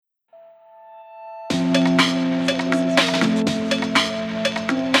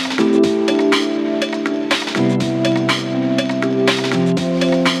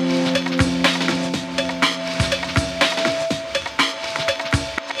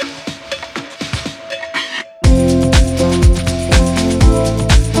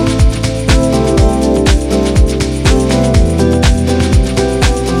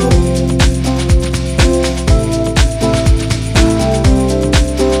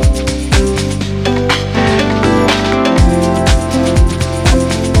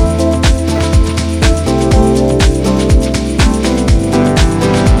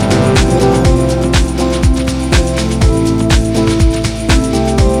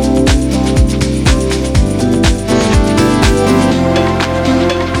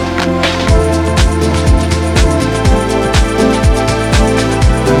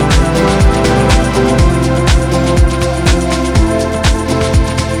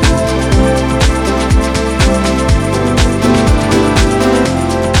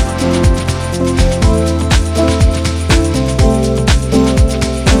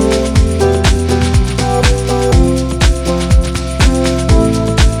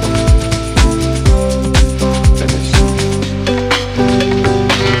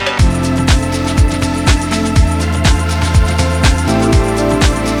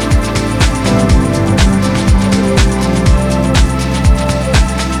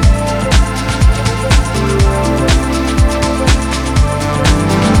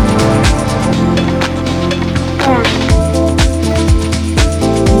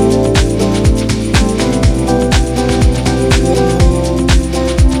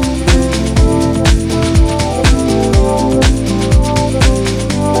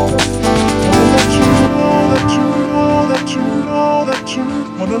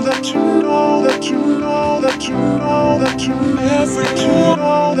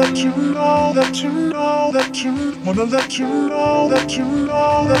you know that you know that you wanna let you know that you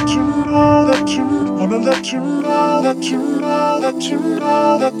know that you know that you wanna let you know that you know that you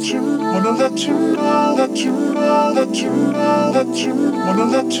know that you wanna let you know that you know that you know that you wanna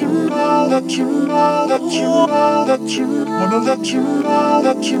let you know that you know that you know that you wanna let you know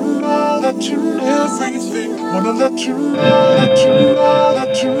that you know that you everything wanna let you know that you know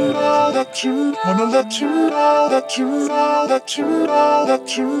that you know that you wanna let you know that you know that you know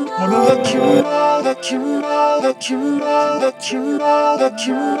that you wanna let you know that you know that you know that you know that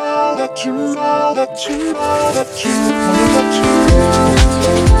you know that you know that you know that you wanna let you know